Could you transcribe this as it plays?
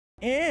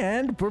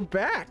And we're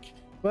back.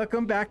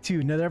 Welcome back to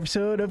another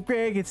episode of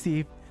Greg and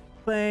Steve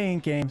playing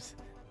games.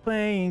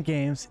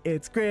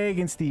 It's Greg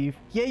and Steve.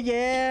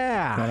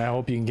 Yeah. And I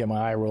hope you can get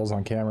my eye rolls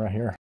on camera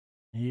here.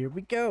 Here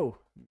we go.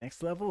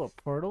 Next level of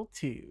Portal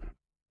 2.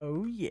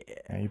 Oh yeah.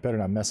 You better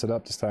not mess it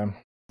up this time.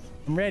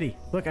 I'm ready.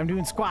 Look, I'm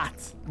doing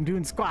squats.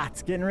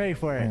 Getting ready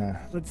for it. Yeah.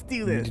 Let's do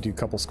You this. need to do a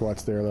couple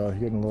squats there though. You're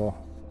getting a little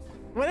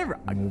Whatever.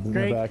 in the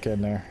Greg, back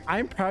end there.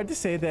 I'm proud to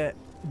say that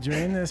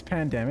during this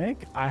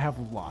pandemic, I have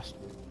lost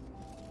weight.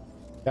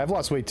 I've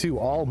lost weight too,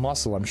 all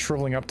muscle. I'm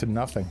shriveling up to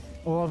nothing.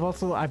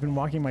 Well, I've been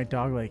walking my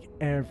dog like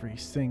every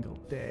single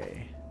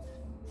day.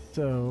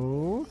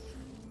 So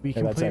we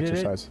completed that's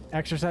exercise.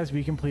 Exercise,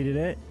 we completed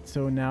it.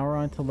 So now we're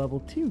on to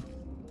level 2.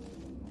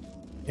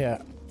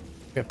 Yeah,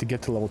 we have to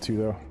get to level 2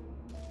 though.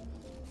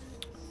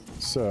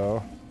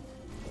 So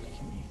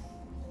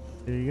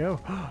there you go.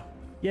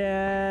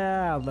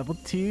 Yeah, level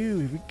 2.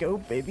 Here we go,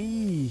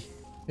 baby.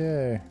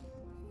 yay.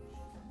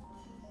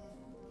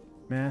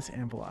 Mass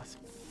and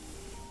velocity.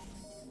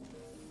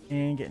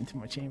 And get into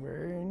my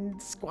chamber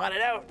and squat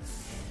it out.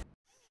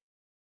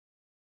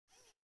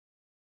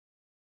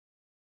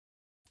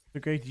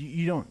 So Greg,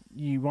 you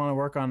want to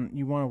work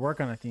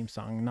on a theme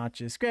song, not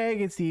just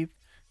Greg and Steve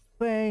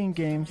playing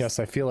games. Yes,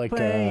 I feel like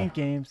Playing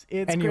games.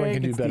 It's anyone Greg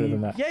can do and better Steve.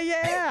 than that.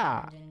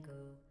 Yeah.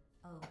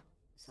 Oh,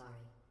 sorry.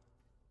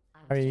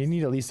 I mean, you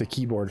need at least a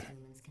keyboard,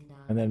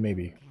 and then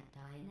maybe.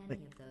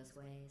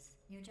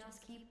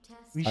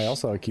 I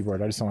also have a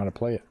keyboard. I just don't know how to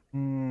play it.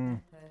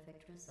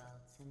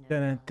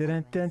 Dun, dun,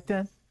 dun, dun,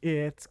 dun.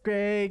 It's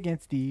Greg and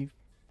Steve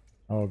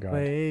Oh god.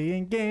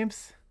 playing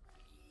games.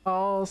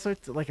 All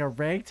sorts of, like a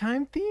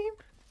ragtime theme.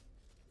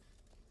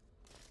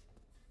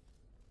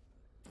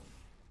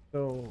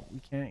 So we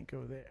can't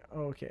go there.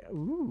 Okay.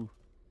 Ooh.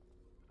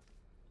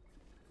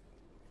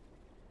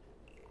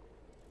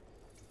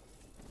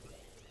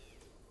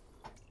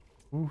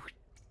 Ooh.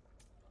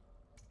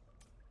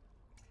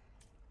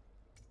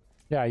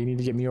 Yeah, you need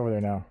to get me over there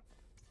now.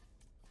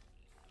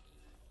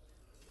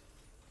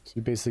 So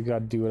you basically got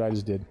to do what I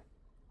just did.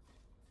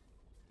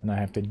 And I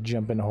have to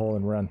jump in a hole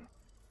and run.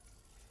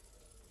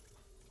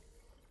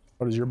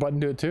 Oh, does your button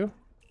do it too?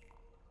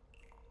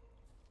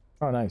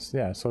 Oh, nice.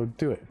 Yeah, so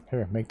do it.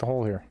 Here, make the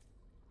hole here.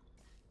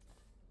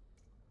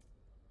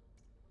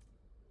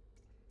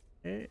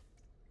 Okay.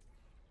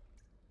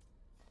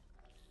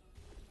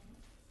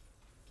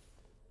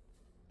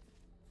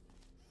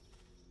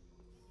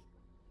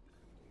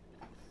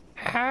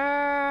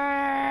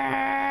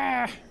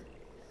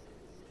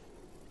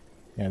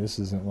 Yeah, this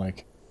isn't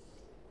like...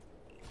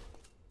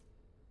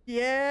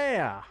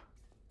 Yeah.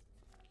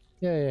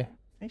 Yay.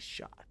 Nice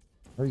shot.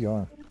 Where are you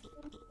going?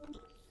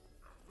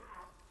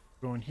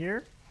 Going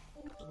here.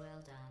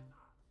 Well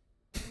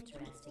done.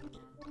 Interesting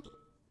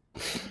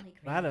though.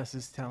 Gladys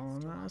is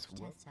telling us.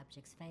 Test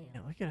subjects failed.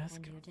 Yeah, look at us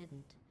And go. you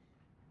didn't.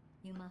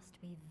 You must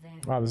be very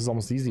Wow, this is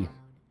almost easy.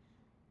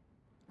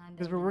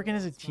 Because we're working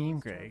as a team,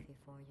 Greg.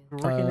 We're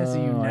working as a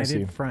I see.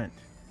 united front.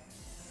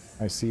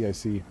 I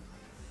see.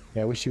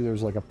 Yeah, I wish there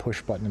was like a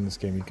push button in this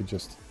game. You could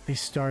just They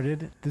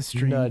started the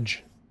stream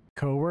nudge.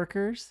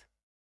 co-workers,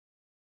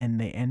 and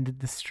they ended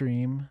the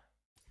stream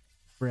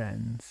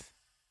friends.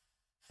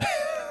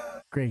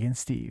 Greg and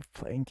Steve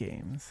playing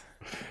games.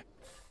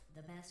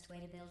 The best way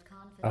to build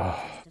confidence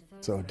Oh, is to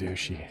first so recognize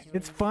douchey. your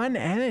It's fun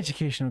and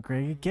educational,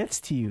 Greg. It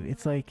gets to you.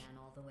 It's like, and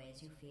all the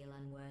ways you feel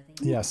unworthy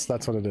Yes,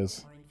 that's what it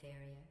is. or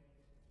inferior.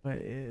 what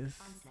is?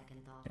 On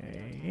second thought, we don't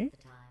Okay. have the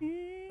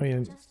time. I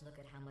mean, Just look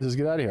at how much just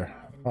get out of here.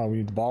 Oh, we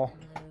need the ball.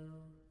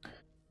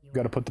 you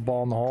Got to put the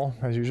ball in the hole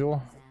as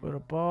usual. Put a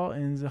ball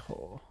in the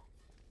hole.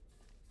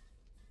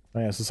 Oh,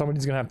 yeah, so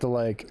somebody's gonna have to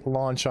like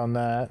launch on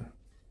that.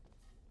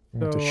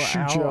 So To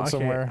shoot you out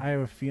somewhere. I have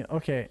a feel.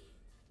 Okay.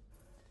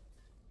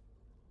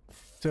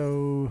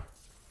 So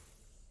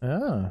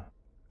Ah.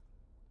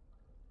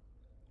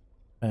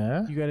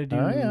 Yeah. you got to do.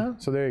 Oh yeah.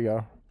 So there you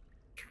go.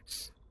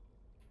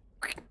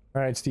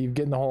 All right, Steve,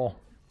 get in the hole.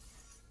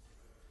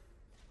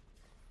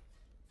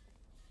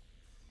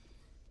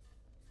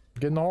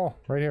 Get in the hole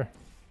right here.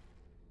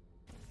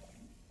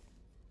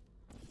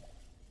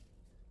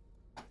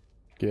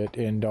 Get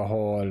in the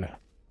hole.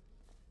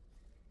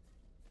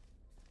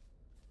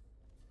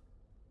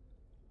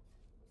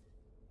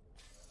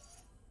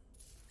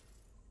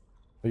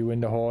 Are you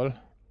in the hole?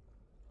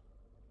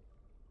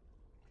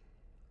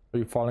 Are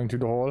you falling to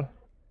the hole?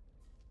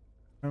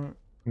 Um,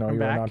 No, I'm you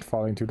back. are not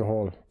falling to the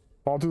hole.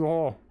 Fall to the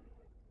hole.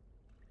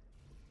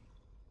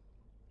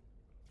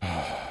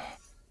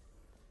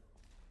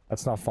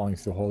 That's not falling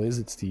to the hole, is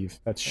it, Steve?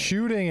 That's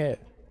shooting it.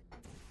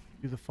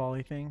 do the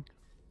folly thing.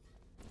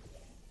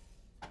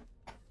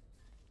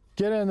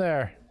 Get in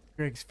there.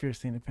 Greg's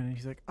fiercely independent.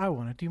 He's like, I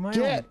want to do my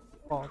Get.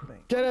 own fall thing.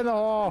 Get in the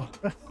hole.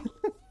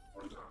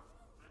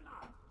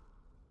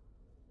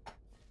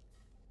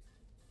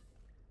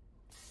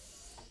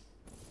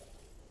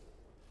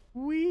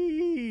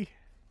 Wee.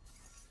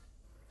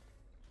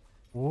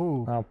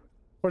 Whoa. Now,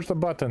 push the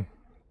button.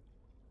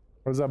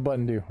 What does that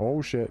button do?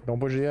 Oh shit, don't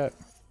push it yet.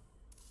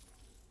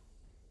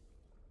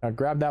 Now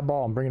grab that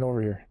ball and bring it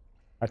over here.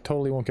 I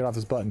totally won't get off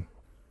this button.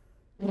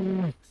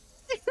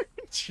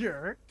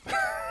 Jerk.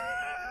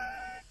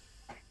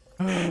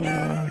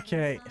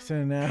 Okay,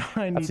 so now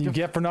I need That's what you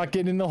get for not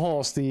getting in the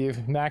hole,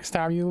 Steve. Next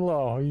time you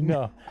low, you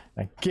know.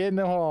 Now get in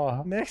the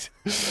hole. next.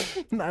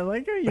 I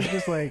like how you're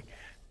just like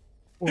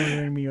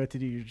ordering me what to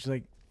do. You're just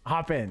like,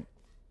 hop in,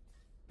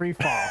 free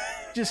fall.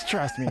 Just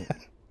trust me.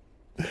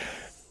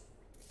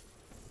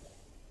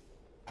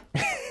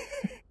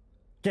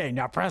 Okay,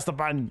 now press the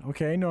button.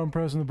 Okay, no, I'm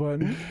pressing the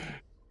button.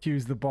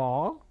 Choose the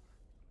ball.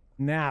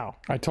 Now.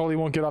 I totally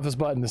won't get off this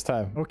button this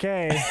time.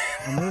 Okay,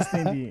 I'm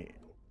listening to you.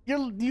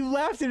 You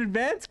laughed in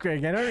advance,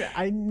 Greg.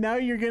 Now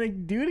you're gonna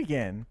do it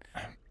again.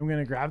 I'm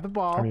gonna grab the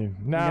ball. I mean,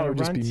 now it would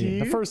just be mean.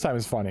 The first time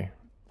is funny.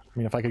 I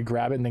mean, if I could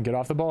grab it and then get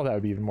off the ball, that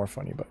would be even more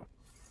funny. But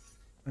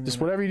just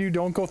whatever you do,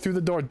 don't go through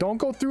the door. Don't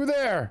go through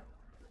there.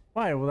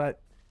 Why? Will that?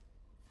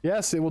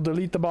 Yes, it will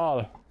delete the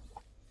ball.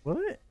 Will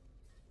it?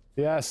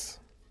 Yes.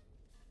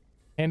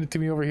 Hand it to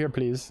me over here,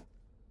 please.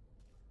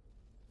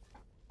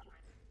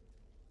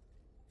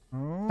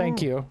 Oh.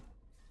 Thank you.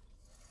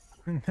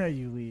 Now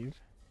you leave.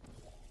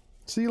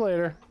 See you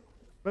later.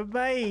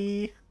 Bye-bye.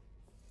 And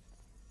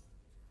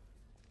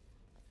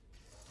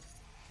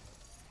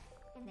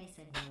they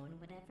said no one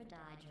would ever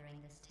die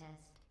during this test.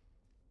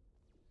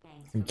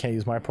 Thanks You for can't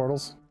use my being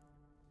portals?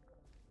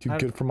 Too I-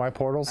 good for my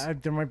portals?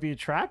 There might be a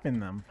trap in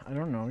them. I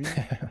don't know. You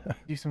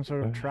do some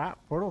sort of trap,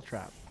 portal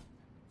trap.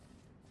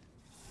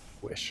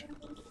 Wish.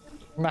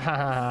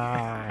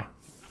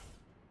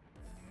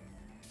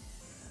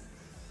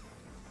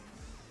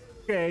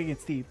 Greg and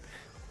Steve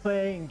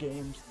playing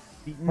games.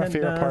 My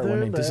favorite part when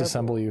they Another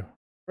disassemble you.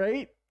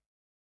 Right?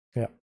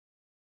 Yeah.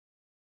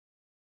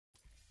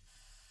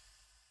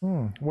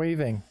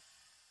 Waving.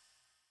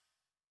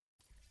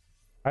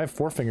 I have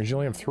 4 fingers. You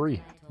only have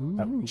 3. Ooh,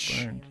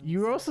 Ouch. burned. You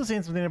were also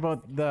saying something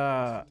about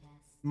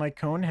my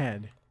cone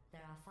head.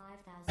 There are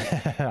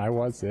 5,000 I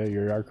was. Yeah,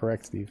 you are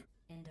correct, Steve.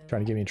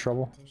 Trying to get me in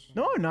trouble.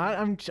 No, I'm not.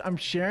 I'm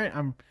sharing. You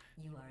are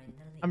in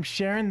the lead. I'm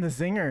sharing the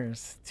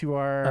zingers to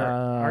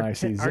our I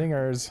see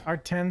zingers. our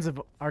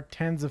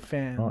tens of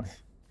fans. Oh,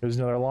 there's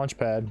another launch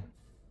pad.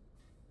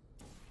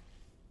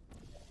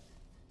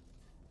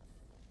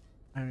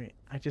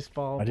 I just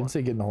fall. I didn't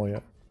say get in the hole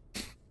yet.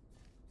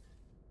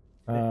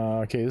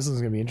 Okay, this is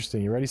gonna be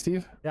interesting. You ready,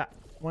 Steve? Yeah.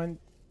 One.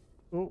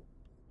 Oh,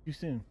 too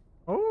soon.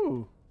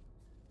 Oh.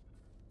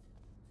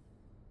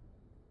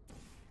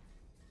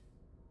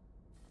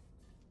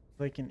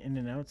 Like an in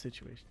and out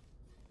situation.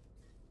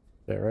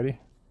 Okay, ready?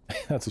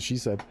 That's what she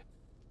said.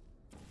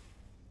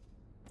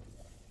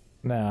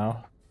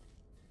 Now,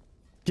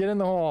 get in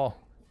the hole.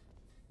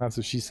 That's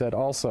what she said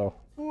also.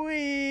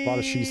 Whee! A lot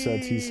of she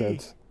said, he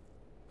said.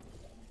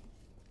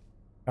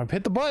 Now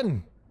hit the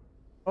button.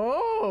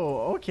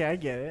 Oh, okay, I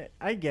get it.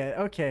 I get it.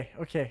 Okay.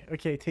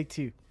 Take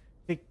 2.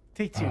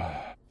 Take 2.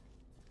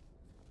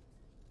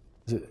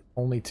 Is it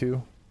only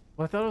 2?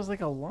 Well, I thought it was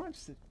like a launch.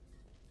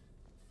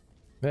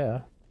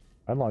 Yeah,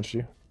 I launched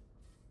you.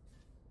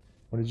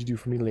 What did you do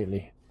for me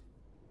lately?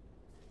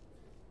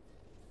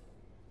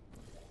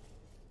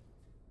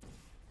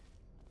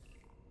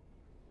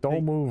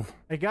 Don't move.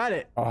 I got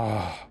it.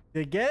 Ah. Did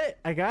you get it?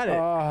 I got it.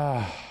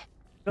 Ah.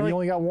 Like- You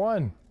only got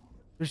 1.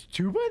 There's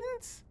 2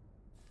 buttons?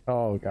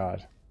 Oh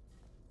god.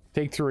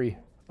 Take 3.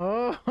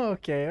 Oh,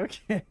 okay.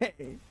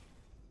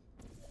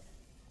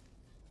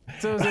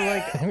 So is it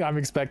like I'm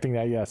expecting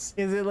that, yes.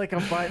 is it like a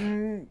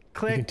button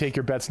click? You can take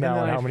your bets and now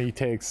then on I how f- many he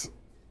takes.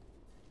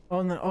 Oh,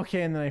 and then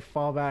and then I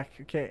fall back.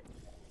 Okay.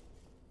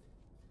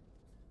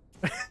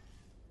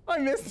 I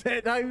missed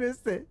it.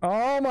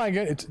 Oh my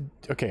god. It's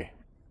okay.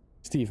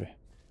 Steve,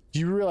 do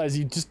you realize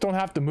you just don't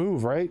have to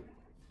move, right?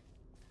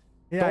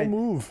 Yeah. Don't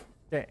move.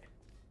 Okay.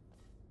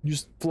 You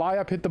just fly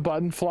up, hit the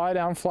button, fly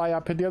down, fly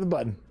up, hit the other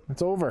button.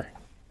 It's over.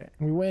 Okay.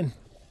 We win.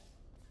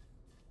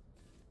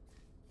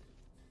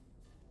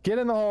 Get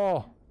in the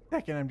hole.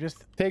 Second, I'm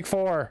just Take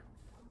 4.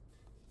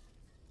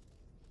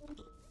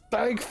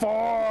 Take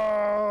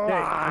 4.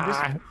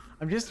 okay,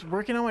 I'm just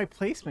working on my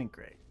placement,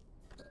 Greg.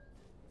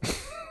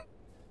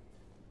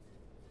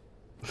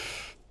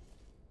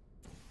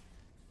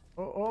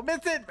 Oh, miss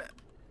it.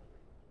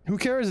 Who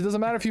cares? It doesn't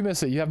matter if you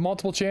miss it. You have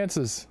multiple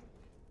chances.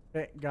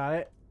 Okay, got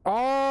it.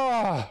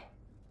 Oh!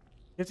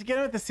 You have to get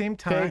them at the same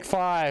time. Take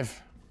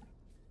 5.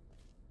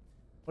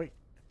 Wait,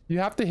 You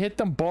have to hit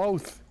them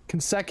both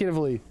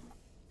consecutively.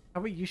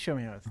 how about you show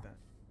me how it's done?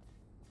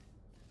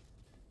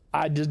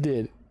 I just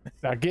did.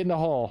 Now get in the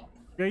hole.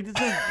 Greg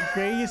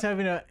is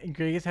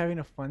having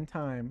a fun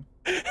time,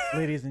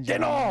 ladies and Get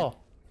in the gentlemen. hole!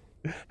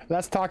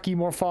 Let's talk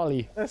more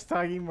folly. Let's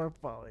talking more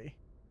folly.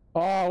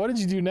 Oh, what did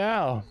you do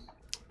now?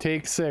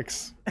 Take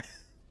 6.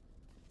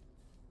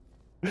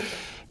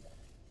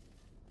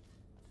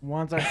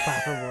 One's our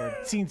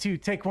clapperboard. Scene 2,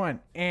 take 1,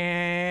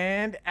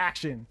 and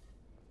action.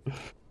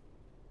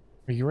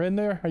 Are you in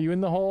there? Are you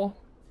in the hole?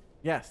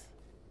 Yes.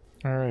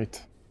 All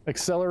right.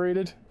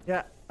 Accelerated.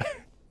 Yeah.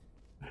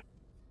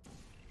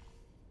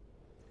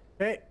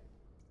 Okay.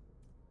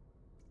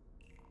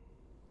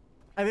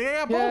 I think I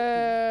got both.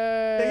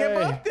 Yay! Did I get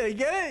both? Did I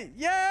get it?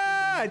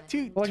 Yeah!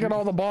 Two. Look at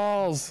all the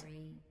balls. 3,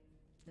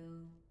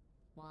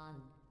 1.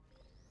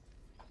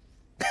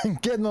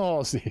 Get in the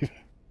hole, Steve.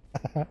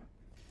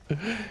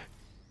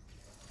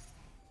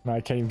 No,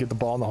 I can't even get the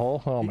ball in the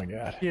hole. Oh my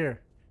god. Here,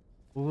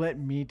 let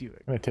me do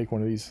it. I'm gonna take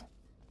one of these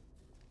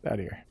out of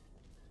here.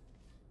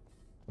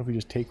 What if we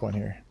just take one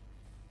here?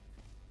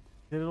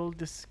 It'll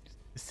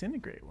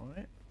disintegrate, won't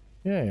it?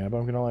 Yeah, but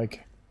I'm gonna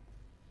like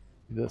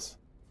do this.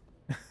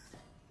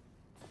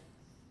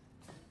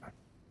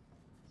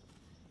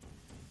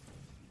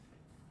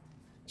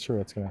 Sure,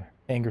 that's gonna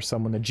anger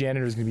someone. The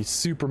janitor's gonna be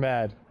super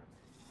mad.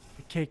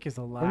 The cake is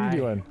a lie. What are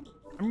you doing?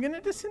 I'm gonna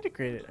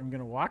disintegrate it. I'm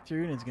gonna walk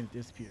through and it's gonna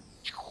disappear.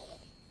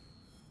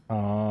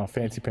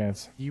 Fancy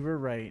pants. You were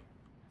right.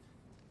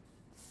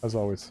 As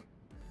always.